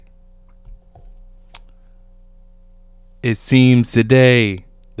It seems today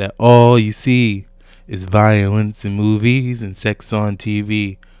that all you see is violence in movies and sex on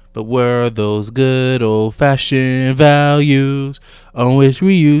TV. But where are those good old fashioned values on which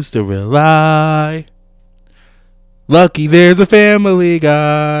we used to rely? Lucky there's a Family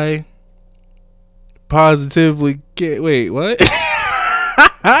Guy. Positively can't. Wait, what?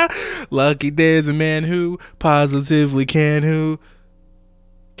 Lucky there's a man who positively can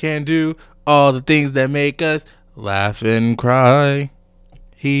do all the things that make us laugh and cry.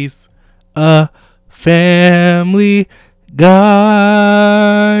 He's a family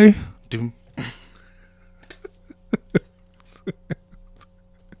guy. Doom.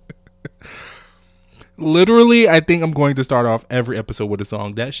 Literally, I think I'm going to start off every episode with a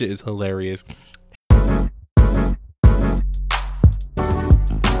song. That shit is hilarious.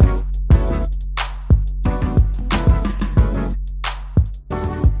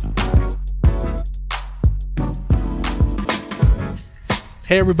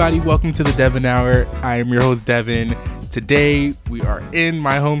 Hey everybody, welcome to the Devin Hour. I am your host Devin. Today we are in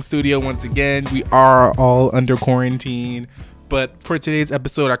my home studio once again. We are all under quarantine, but for today's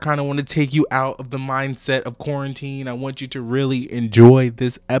episode I kind of want to take you out of the mindset of quarantine. I want you to really enjoy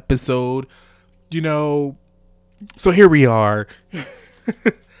this episode. So here we are.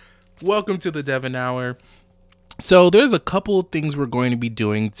 Welcome to the Devin Hour. So there's a couple of things we're going to be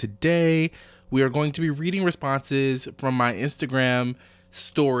doing today. We are going to be reading responses from my Instagram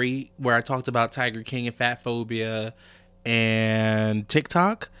story where I talked about Tiger King and fat phobia and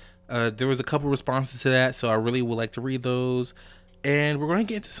TikTok. There was a couple responses to that, so I really would like to read those. And we're going to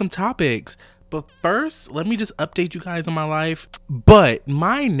get into some topics. But first, let me just update you guys on my life. But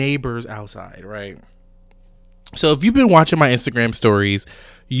my neighbors outside, right? So if you've been watching my Instagram stories,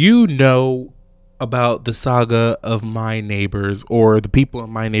 you know about the saga of my neighbors or the people in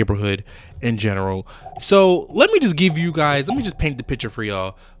my neighborhood in general. So let me just paint the picture for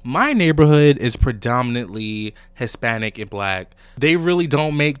y'all. My neighborhood is predominantly Hispanic and Black. They really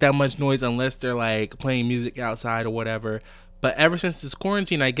don't make that much noise unless they're like playing music outside or whatever. But ever since this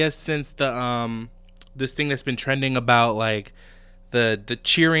quarantine, I guess since the this thing that's been trending about like the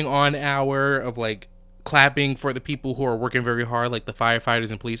cheering on hour of like clapping for the people who are working very hard, like the firefighters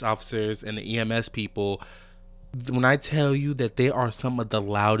and police officers and the EMS people. When I tell you that they are some of the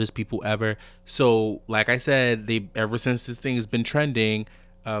loudest people ever. So like I said, ever since this thing has been trending,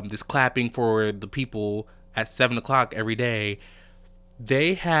 this clapping for the people at 7:00 every day,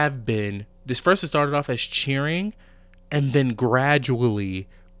 they have been, this first it started off as cheering, and then gradually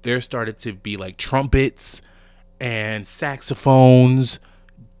there started to be like trumpets and saxophones,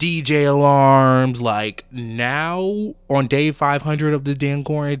 DJ alarms. Like now on day 500 of this damn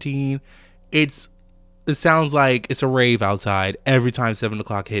quarantine, it sounds like it's a rave outside every time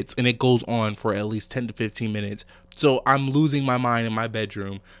 7:00 hits, and it goes on for at least 10 to 15 minutes. So I'm losing my mind in my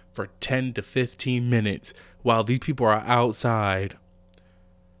bedroom for 10 to 15 minutes while these people are outside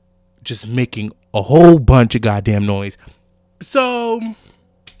just making a whole bunch of goddamn noise. So,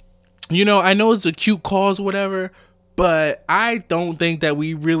 I know it's a cute cause, whatever, but I don't think that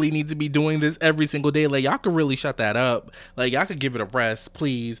we really need to be doing this every single day. Like, y'all could really shut that up. Like, y'all could give it a rest,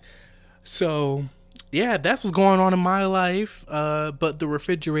 please. So, yeah, that's what's going on in my life. But the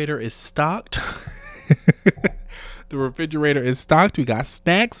refrigerator is stocked. The refrigerator is stocked. We got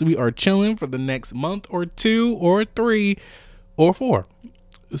snacks. We are chilling for the next month or 2 or 3 or 4.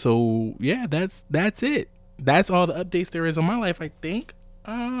 So, yeah, that's it. That's all the updates there is on my life, I think.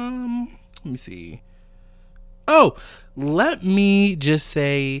 Let me see. Oh, let me just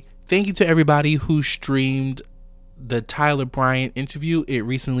say thank you to everybody who streamed the Tyler Bryant interview. It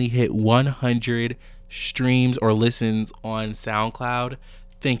recently hit 100 streams or listens on SoundCloud.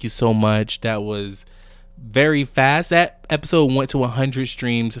 Thank you so much. That was very fast. That episode went to 100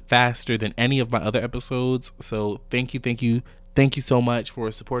 streams faster than any of my other episodes. So thank you so much for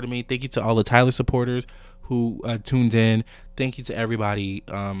supporting me. Thank you to all the Tyler supporters who tuned in. Thank you to everybody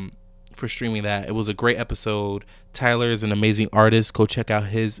for streaming that. It was a great episode. Tyler is an amazing artist. Go check out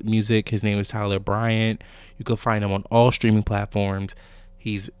his music. His name is Tyler Bryant. You can find him on all streaming platforms.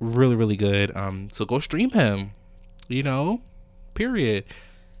 He's really, really good. So go stream him, period.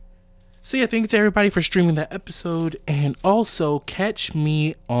 So yeah, thank you to everybody for streaming that episode. And also catch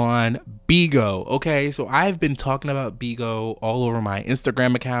me on Bigo. Okay, so I've been talking about Bigo all over my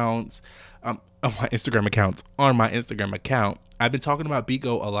Instagram accounts. On my Instagram account. I've been talking about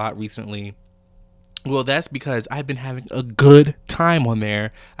Bigo a lot recently. Well, that's because I've been having a good time on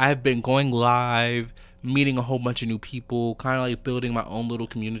there. I've been going live, meeting a whole bunch of new people, kind of like building my own little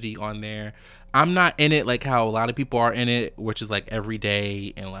community on there. I'm not in it like how a lot of people are in it, which is like every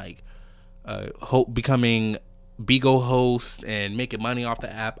day and like becoming Bigo host and making money off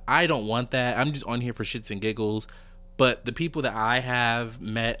the app. I don't want that. I'm just on here for shits and giggles. But the people that I have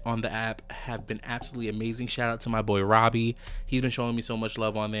met on the app have been absolutely amazing. Shout out to my boy Robbie. He's been showing me so much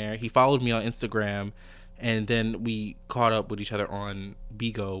love on there. He followed me on Instagram, and then we caught up with each other on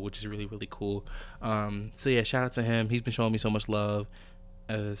Bigo, which is really, really cool. So yeah, shout out to him. He's been showing me so much love.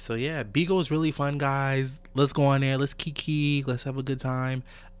 So yeah, Bigo is really fun, guys. Let's go on there. Let's kiki. Let's have a good time.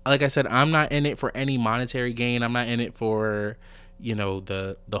 Like I said, I'm not in it for any monetary gain. I'm not in it for,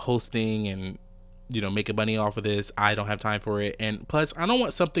 the hosting and, making money off of this. I don't have time for it. And plus, I don't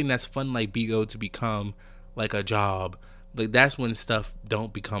want something that's fun like Bigo to become like a job. Like, that's when stuff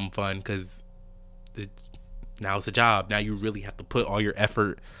don't become fun, because now it's a job. Now you really have to put all your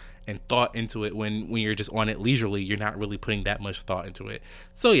effort and thought into it. When you're just on it leisurely, you're not really putting that much thought into it.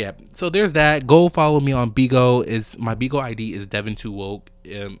 So yeah, so there's that. Go follow me on Bigo. My Bigo ID is Devin2Woke.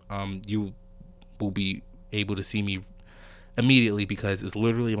 You will be able to see me immediately, because it's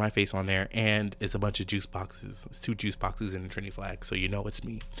literally my face on there, and it's a bunch of juice boxes. It's 2 juice boxes and a Trinity flag, so it's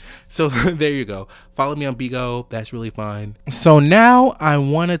me. So there you go. Follow me on Bigo. That's really fun. So now I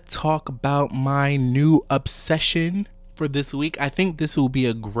want to talk about my new obsession for this week. I think this will be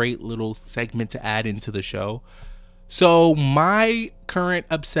a great little segment to add into the show. So my current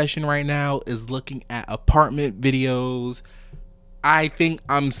obsession right now is looking at apartment videos. I think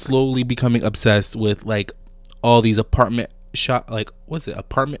I'm slowly becoming obsessed with like all these apartment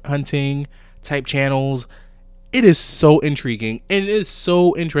apartment hunting type channels. It is so intriguing, and it is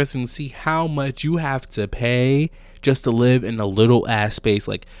so interesting to see how much you have to pay just to live in a little ass space.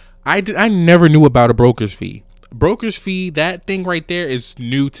 Like, I never knew about a broker's fee. Broker's fee, that thing right there is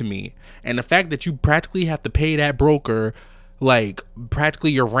new to me. And the fact that you practically have to pay that broker like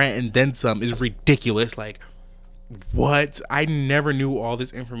practically your rent and then some is ridiculous. Like, what? I never knew all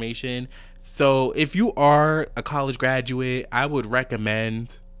this information. So if you are a college graduate, I would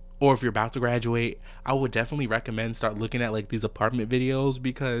recommend, or if you're about to graduate, I would definitely recommend start looking at like these apartment videos,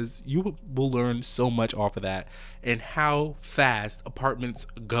 because you will learn so much off of that, and how fast apartments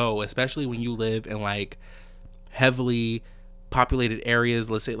go, especially when you live in like heavily populated areas.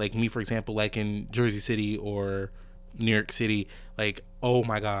 Let's say like me, for example, like in Jersey City or New York City. Like, oh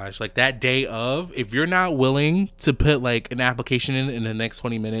my gosh, like that day of, if you're not willing to put like an application in the next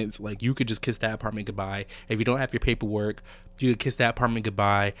 20 minutes, like you could just kiss that apartment goodbye. If you don't have your paperwork, you could kiss that apartment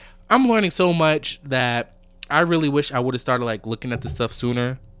goodbye. I'm learning so much that I really wish I would have started like looking at this stuff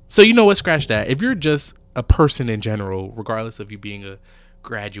sooner. So you know what, scratch that. If you're just a person in general, regardless of you being a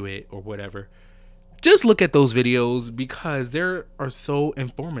graduate or whatever, just look at those videos, because they are so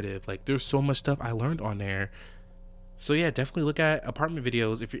informative. Like, there's so much stuff I learned on there. So yeah, definitely look at apartment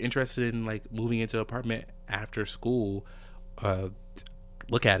videos if you're interested in like moving into an apartment after school.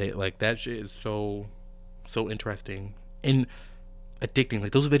 Look at it. Like, that shit is so interesting and addicting.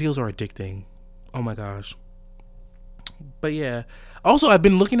 Like, those videos are addicting. Oh my gosh. But yeah, also I've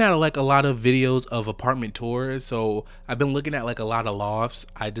been looking at like a lot of videos of apartment tours. So I've been looking at like a lot of lofts.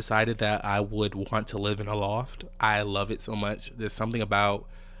 I decided that I would want to live in a loft. I love it so much. There's something about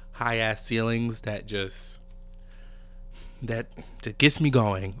high ass ceilings that gets me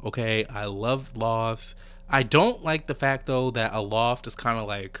going. Okay, I love lofts. I don't like the fact though that a loft is kind of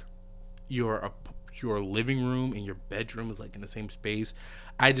like your living room and your bedroom is like in the same space.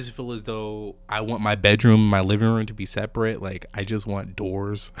 I just feel as though I want my bedroom and my living room to be separate. Like, I just want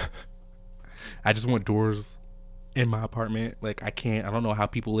doors. I just want doors in my apartment. Like, I don't know how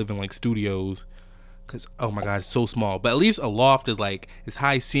people live in like studios, because oh my god, it's so small. But at least a loft is like, it's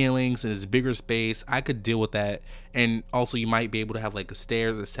high ceilings and it's bigger space. I could deal with that. And also you might be able to have like a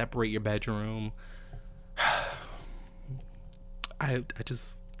stairs that separate your bedroom. I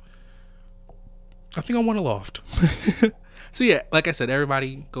think I want a loft. So yeah, like I said,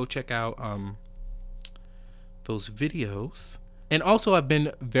 everybody go check out those videos. And also, I've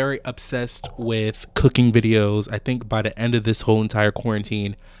been very obsessed with cooking videos. I think by the end of this whole entire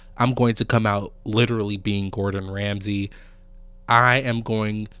quarantine, I'm going to come out literally being Gordon Ramsay. I am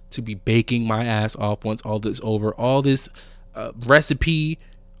going to be baking my ass off once all this over. All this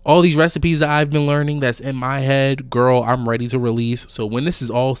all these recipes that I've been learning that's in my head, girl, I'm ready to release. So when this is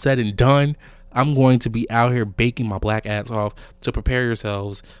all said and done, I'm going to be out here baking my black ass off. So prepare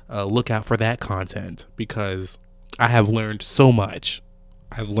yourselves. Look out for that content, because I have learned so much.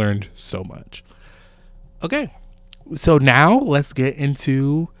 Okay. So now let's get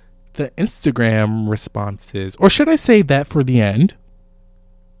into the Instagram responses. Or should I save that for the end?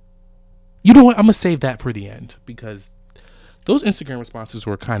 You know what? I'm going to save that for the end, because those Instagram responses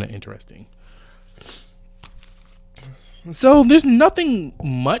were kind of interesting. So there's nothing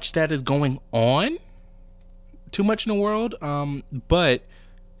much that is going on too much in the world. But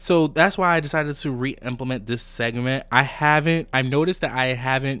so that's why I decided to re-implement this segment. I've noticed that I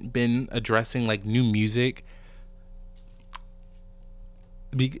haven't been addressing like new music.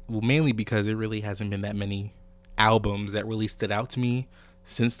 Mainly because there really hasn't been that many albums that really stood out to me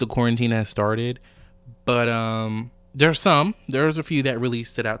since the quarantine has started. But there's a few that really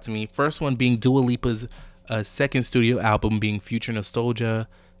stood out to me. First one being Dua Lipa's second studio album, being Future Nostalgia.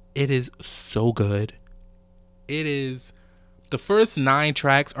 It is so good. It is. The first 9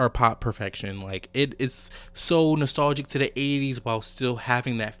 tracks are pop perfection. Like, it is so nostalgic to the 80s while still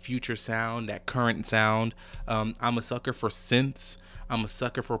having that future sound, that current sound. I'm a sucker for synths. I'm a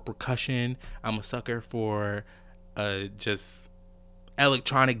sucker for percussion. I'm a sucker for just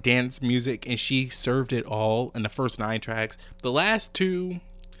electronic dance music. And she served it all in the first 9 tracks. The last 2,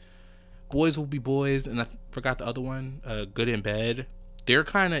 Boys Will Be Boys, and I forgot the other one, Good in Bed. They're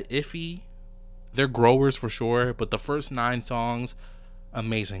kind of iffy. They're growers for sure, but the first 9 songs,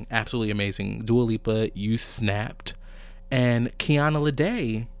 amazing, absolutely amazing. Dua Lipa, you snapped. And Kiana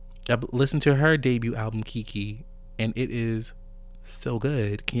Lede, I listened to her debut album Kiki, and it is so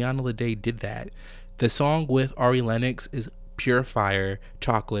good. Kiana Lede did that. The song with Ari Lennox is pure fire.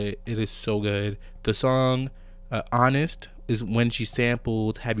 Chocolate, it is so good. The song Honest is when she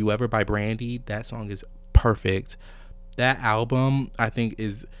sampled Have You Ever by Brandy. That song is perfect. That album, I think,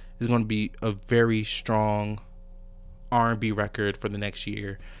 is going to be a very strong R&B record for the next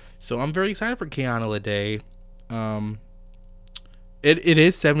year. So I'm very excited for Kiana Lede. It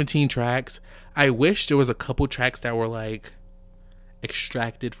is 17 tracks. I wish there was a couple tracks that were like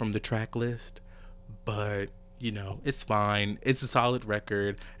extracted from the track list, but you know, it's fine. It's a solid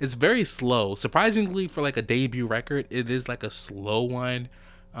record. It's very slow. Surprisingly, for like a debut record, it is like a slow one.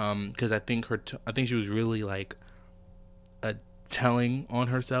 Because I think she was really like telling on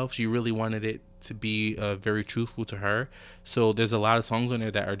herself. She really wanted it to be very truthful to her. So there's a lot of songs on there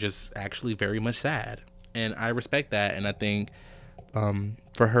that are just actually very much sad, and I respect that. And I think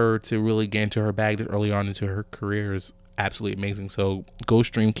for her to really get into her bag early on into her career is absolutely amazing. So go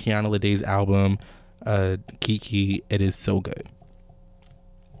stream Kiana Lede's album Kiki. It is so good.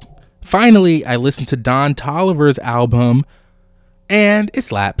 Finally, I listened to Don Toliver's album, and it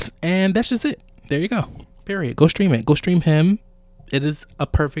slaps. And that's just it. There you go. Period. Go stream it. Go stream him. It is a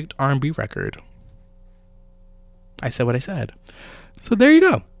perfect R&B record. I said what I said. So there you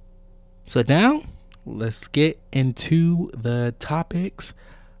go. So now let's get into the topics.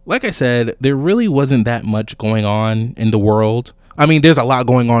 Like I said, there really wasn't that much going on in the world. I mean, there's a lot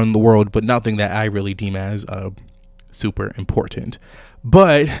going on in the world, but nothing that I really deem as super important.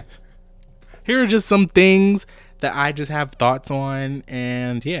 But here are just some things that I just have thoughts on.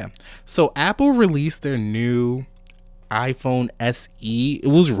 And yeah. So Apple released their new iPhone SE. It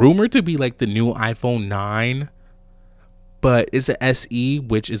was rumored to be like the new iPhone 9, but it's an SE,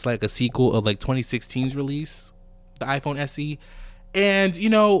 which is like a sequel of like 2016's release, the iPhone SE. And you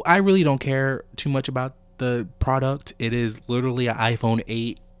know, I really don't care too much about the product. It is literally an iPhone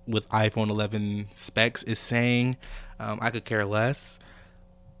 8 with iPhone 11 specs is saying. I could care less.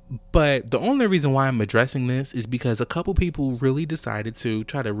 But the only reason why I'm addressing this is because a couple people really decided to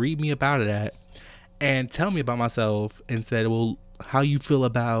try to read me about it and tell me about myself and said, well, how you feel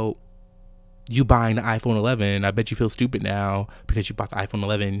about you buying the iPhone 11? I bet you feel stupid now because you bought the iPhone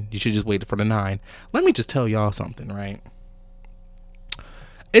 11. You should just wait for the 9. Let me just tell y'all something, right?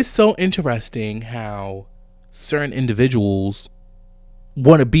 It's so interesting how certain individuals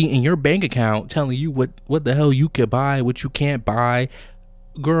want to be in your bank account telling you what the hell you could buy, what you can't buy.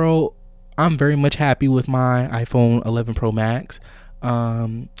 Girl, I'm very much happy with my iPhone 11 Pro Max.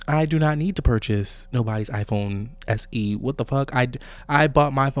 I do not need to purchase nobody's iPhone SE. What the fuck? I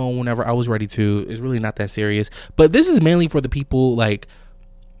bought my phone whenever I was ready to. It's really not that serious. But this is mainly for the people like,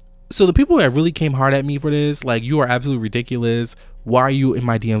 so the people that really came hard at me for this, like, you are absolutely ridiculous. Why are you in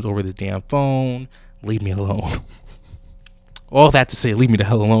my DMs over this damn phone? Leave me alone. All that to say, leave me the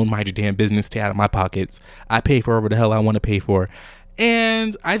hell alone. Mind your damn business. Stay out of my pockets. I pay for whatever the hell I want to pay for.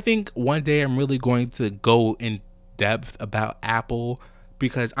 And I think one day I'm really going to go in depth about Apple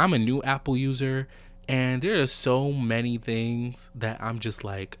because I'm a new Apple user and there are so many things that I'm just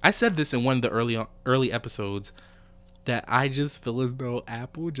like, I said this in one of the early episodes, that I just feel as though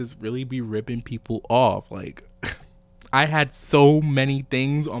Apple just really be ripping people off. Like, I had so many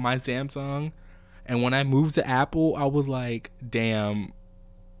things on my Samsung, and when I moved to Apple, I was like, damn,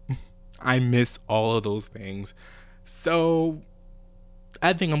 I miss all of those things. So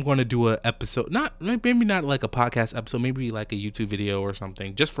I think I'm going to do a episode, maybe not like a podcast episode, maybe like a YouTube video or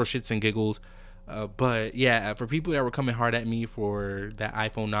something, just for shits and giggles. But yeah, for people that were coming hard at me for that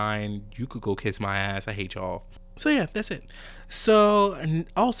iPhone 9, you could go kiss my ass. I hate y'all. So yeah, that's it. So and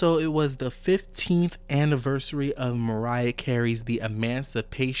also, it was the 15th anniversary of Mariah Carey's "The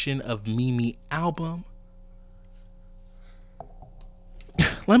Emancipation of Mimi" album.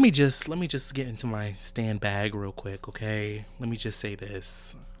 Let me just get into my stand bag real quick, okay? Let me just say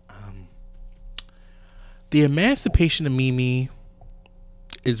this: "The Emancipation of Mimi"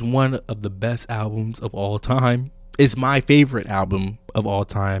 is one of the best albums of all time. It's my favorite album of all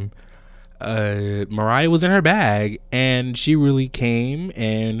time. Mariah was in her bag, and she really came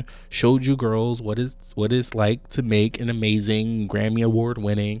and showed you girls what it's like to make an amazing Grammy Award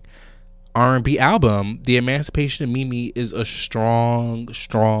winning R&B album. The Emancipation of Mimi is a strong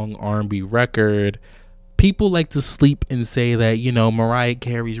R&B record. People like to sleep and say that, Mariah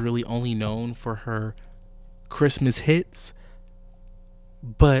Carey's really only known for her Christmas hits,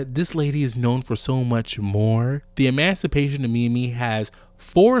 but this lady is known for so much more. The Emancipation of Mimi has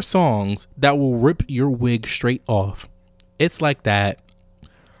 4 songs that will rip your wig straight off. It's like that.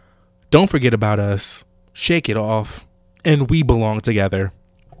 Don't Forget About Us, Shake It Off, and We Belong Together.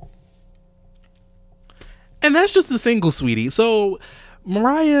 And that's just a single, sweetie. So,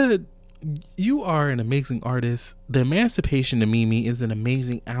 Mariah, you are an amazing artist. The Emancipation of Mimi is an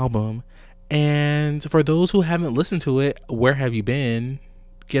amazing album. And for those who haven't listened to it, where have you been?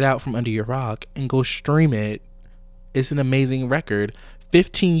 Get out from under your rock and go stream it. It's an amazing record.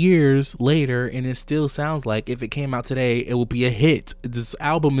 15 years later, and it still sounds like if it came out today, it would be a hit. This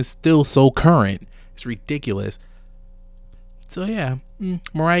album is still so current. It's ridiculous. So yeah,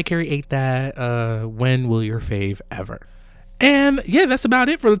 Mariah Carey ate that. When will your fave ever? And yeah, that's about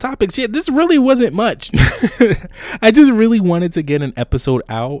it for the topics. Yeah, this really wasn't much. I just really wanted to get an episode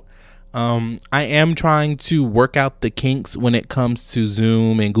out. I am trying to work out the kinks when it comes to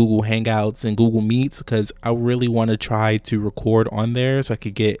Zoom and Google Hangouts and Google Meets, because I really want to try to record on there so I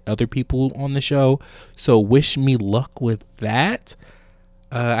could get other people on the show. So wish me luck with that.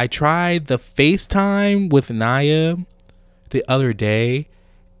 I tried the FaceTime with Naya the other day,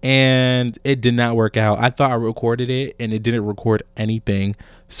 and it did not work out. I thought I recorded it, and it didn't record anything.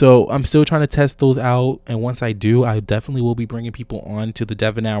 So I'm still trying to test those out, and once I do, I definitely will be bringing people on to the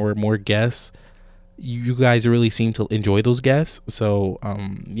Devon Hour, more guests. You guys really seem to enjoy those guests, so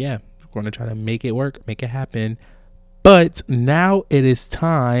yeah, we're gonna try to make it work, make it happen. But now it is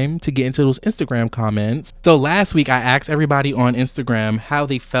time to get into those Instagram comments. So last week I asked everybody on Instagram how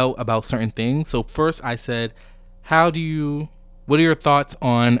they felt about certain things. So first I said, what are your thoughts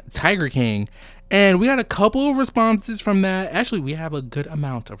on Tiger King? And we got a couple of responses from that. Actually, we have a good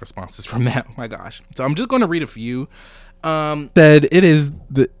amount of responses from that. Oh my gosh. So I'm just going to read a few. Said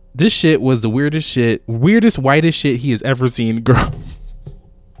this shit was the weirdest, whitest shit he has ever seen. Girl.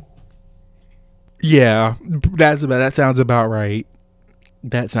 Yeah, that sounds about right.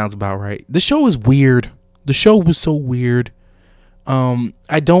 The show is weird. The show was so weird.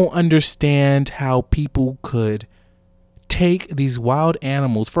 I don't understand how people could take these wild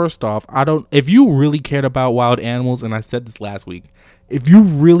animals. First off, if you really cared about wild animals, and I said this last week, if you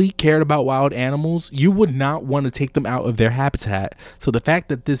really cared about wild animals, you would not want to take them out of their habitat. So the fact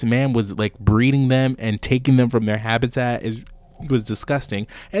that this man was like breeding them and taking them from their habitat was disgusting,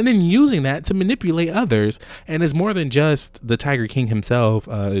 and then using that to manipulate others. And it's more than just the Tiger King himself,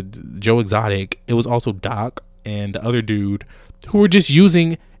 Joe Exotic. It was also Doc and the other dude who were just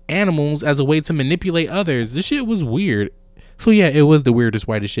using animals as a way to manipulate others. This shit was weird. So yeah, it was the weirdest,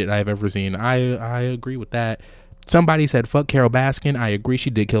 whitest shit I've ever seen. I agree with that. Somebody said fuck Carol Baskin. I agree, she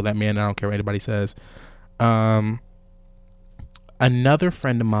did kill that man. I don't care what anybody says. Another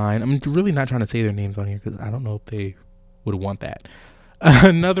friend of mine, I'm really not trying to say their names on here because I don't know if they would want that.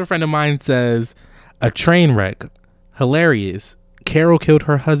 Another friend of mine says, a train wreck, hilarious, Carol killed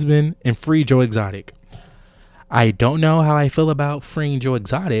her husband, and free Joe Exotic. I don't know how I feel about freeing Joe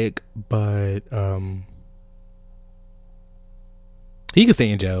Exotic, but he can stay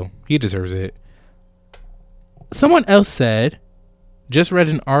in jail. He deserves it. Someone else said, just read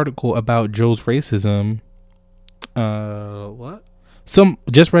an article about Joe's racism. What?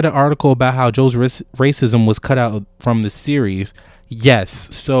 Just read an article about how Joe's racism was cut out from the series.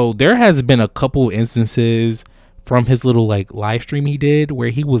 Yes. So there has been a couple instances from his little like live stream he did where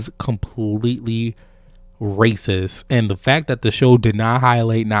he was completely racist, and the fact that the show did not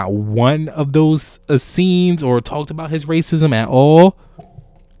highlight not one of those scenes or talked about his racism at all,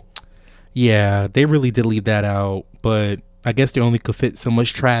 yeah, they really did leave that out. But I guess they only could fit so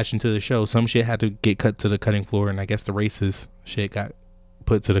much trash into the show. Some shit had to get cut to the cutting floor, and I guess the racist shit got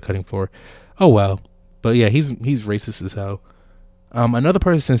put to the cutting floor. Oh well. But yeah, he's racist as hell. Another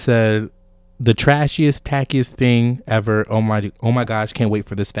person said, the trashiest, tackiest thing ever. Oh my gosh, can't wait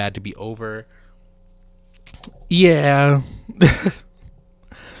for this fad to be over. Yeah,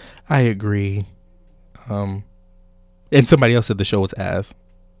 I agree. And somebody else said the show was ass.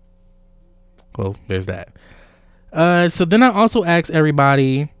 Well, there's that. So then I also asked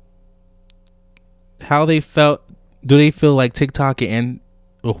everybody how they felt. Do they feel like TikTok and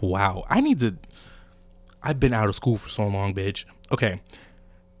oh wow, I've been out of school for so long, bitch. Okay.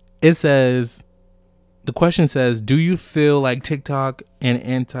 The question says, do you feel like TikTok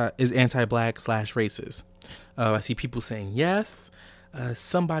is anti-black / racist? I see people saying yes.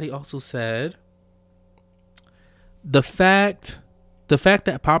 Somebody also said the fact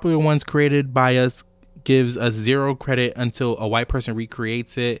that popular ones created by us gives us zero credit until a white person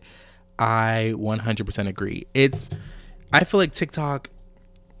recreates it. I 100% agree. I feel like TikTok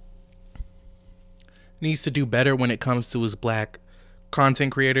needs to do better when it comes to its black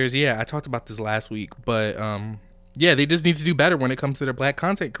content creators. Yeah, I talked about this last week, but yeah, they just need to do better when it comes to their black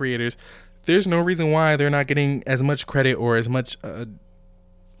content creators. There's no reason why they're not getting as much credit or as much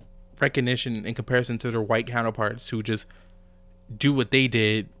recognition in comparison to their white counterparts who just do what they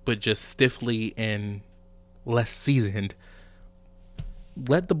did, but just stiffly and less seasoned.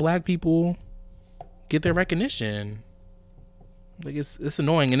 Let the black people get their recognition. Like it's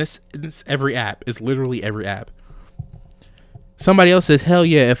annoying, and it's every app. It's literally every app. Somebody else says, "Hell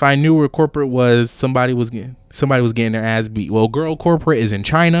yeah! If I knew where corporate was, somebody was getting their ass beat." Well, girl, corporate is in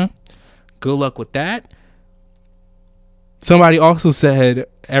China. Good luck with that. Somebody also said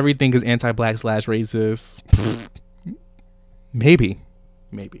everything is anti-black / racist. Maybe.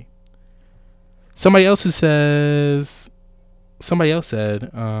 Somebody else said,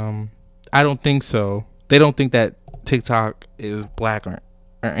 I don't think so. They don't think that TikTok is black or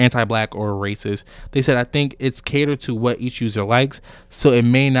anti-black or racist. They said, I think it's catered to what each user likes, so it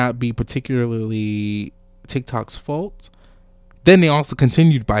may not be particularly TikTok's fault. Then they also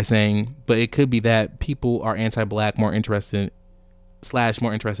continued by saying, but it could be that people are anti-black more interested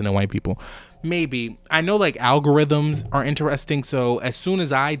in white people. Maybe. I know like algorithms are interesting, so as soon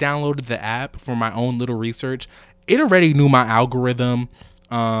as I downloaded the app for my own little research, it already knew my algorithm.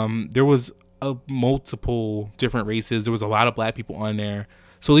 There was multiple different races. There was a lot of black people on there.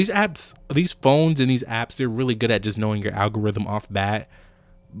 So these phones and these apps, they're really good at just knowing your algorithm off bat.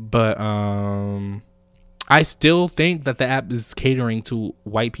 But I still think that the app is catering to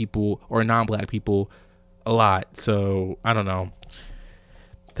white people or non-black people a lot. So I don't know.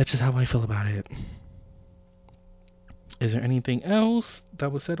 That's just how I feel about it. Is there anything else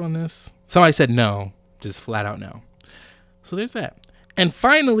that was said on this? Somebody said no, just flat out no. So there's that. And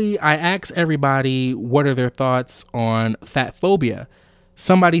finally, I asked everybody what are their thoughts on fat phobia.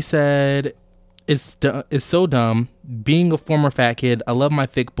 Somebody said it's so dumb. Being a former fat kid, I love my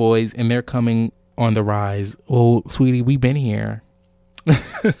thick boys, and they're coming on the rise. Oh, sweetie, we've been here.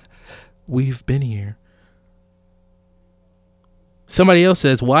 We've been here. Somebody else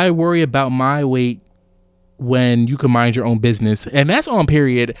says, why worry about my weight when you can mind your own business? And that's on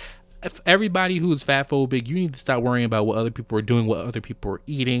period. If everybody who's fat phobic, you need to stop worrying about what other people are doing, what other people are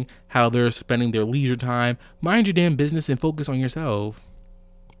eating, how they're spending their leisure time. Mind your damn business and focus on yourself.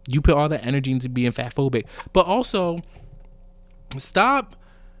 You put all that energy into being fat phobic. But also, stop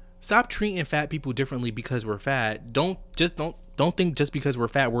treating fat people differently because we're fat. Don't think just because we're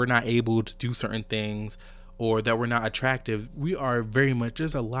fat we're not able to do certain things or that we're not attractive. We are very much.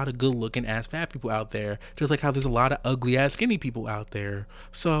 There's a lot of good looking ass fat people out there, just like how there's a lot of ugly ass skinny people out there.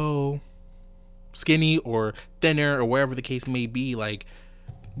 So skinny or thinner or wherever the case may be, like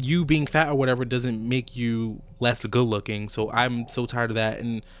you being fat or whatever doesn't make you less good looking. So I'm so tired of that,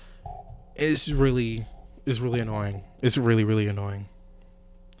 and it's really annoying. It's really annoying.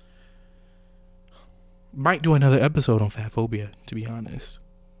 Might do another episode on fat phobia, to be honest.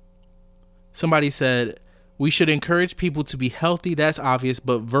 Somebody said, we should encourage people to be healthy. That's obvious,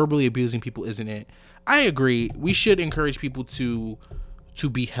 but verbally abusing people isn't it? I agree. We should encourage people to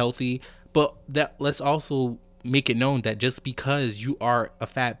be healthy, but that let's also make it known that just because you are a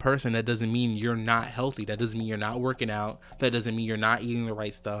fat person, that doesn't mean you're not healthy. That doesn't mean you're not working out. That doesn't mean you're not eating the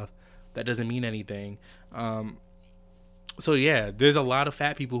right stuff. That doesn't mean anything. So yeah, there's a lot of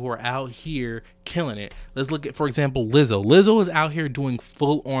fat people who are out here killing it. Let's look at, for example, Lizzo. Lizzo is out here doing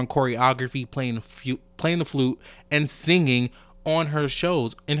full-on choreography, playing the flute, and singing on her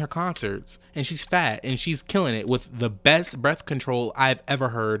shows, in her concerts. And she's fat, and she's killing it with the best breath control I've ever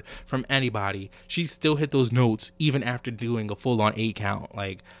heard from anybody. She still hit those notes even after doing a full-on 8 count.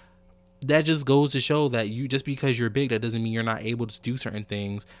 Like, that just goes to show that you, just because you're big, that doesn't mean you're not able to do certain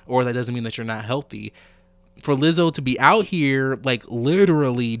things, or that doesn't mean that you're not healthy. For Lizzo to be out here, like,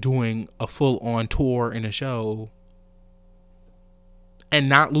 literally doing a full-on tour in a show and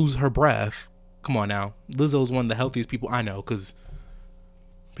not lose her breath, Come on now. Lizzo's one of the healthiest people I know, because,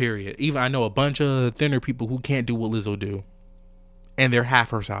 period. Even I know a bunch of thinner people who can't do what Lizzo do. And they're half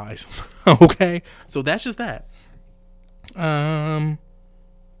her size. Okay? So that's just that.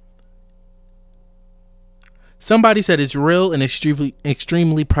 Somebody said it's real and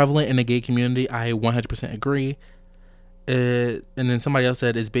extremely prevalent in the gay community. I 100% agree. And then somebody else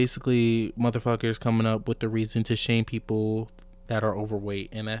said it's basically motherfuckers coming up with the reason to shame people that are overweight,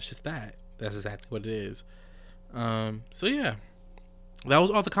 and that's just that. That's exactly what it is. So yeah, that was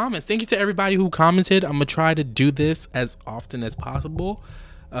all the comments. Thank you to everybody who commented. I'm gonna try to do this as often as possible.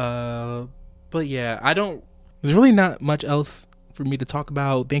 But yeah, there's really not much else for me to talk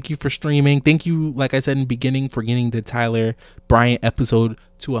about. Thank you for streaming. Thank you, like I said in the beginning, for getting the Tyler Bryant episode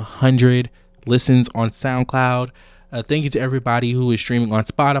to 100 listens on SoundCloud. Thank you to everybody who is streaming on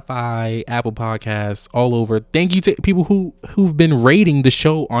Spotify, Apple Podcasts, all over. Thank you to people who've been rating the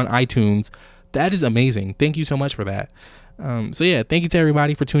show on iTunes. That is amazing. Thank you so much for that. So yeah, thank you to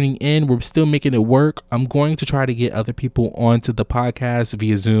everybody for tuning in. We're still making it work. I'm going to try to get other people onto the podcast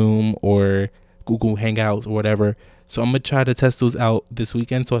via Zoom or Google Hangouts or whatever. So I'm going to try to test those out this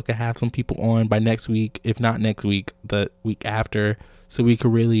weekend so I can have some people on by next week. If not next week, the week after. So we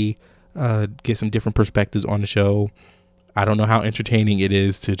could really get some different perspectives on the show. I don't know how entertaining it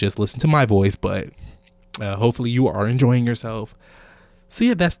is to just listen to my voice, but hopefully you are enjoying yourself. So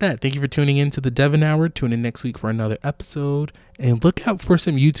yeah, that's that. Thank you for tuning in to the Devon Hour. Tune in next week for another episode, and look out for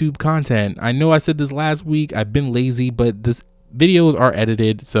some YouTube content. I know I said this last week. I've been lazy, but this videos are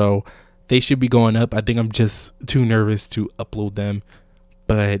edited, so they should be going up. I think I'm just too nervous to upload them,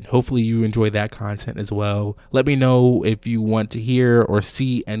 but hopefully you enjoy that content as well. Let me know if you want to hear or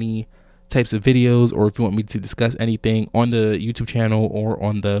see any types of videos, or if you want me to discuss anything on the YouTube channel or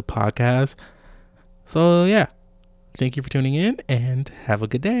on the podcast. So yeah, thank you for tuning in and have a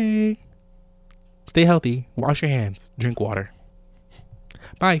good day. Stay healthy, wash your hands, drink water.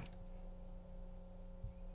 Bye.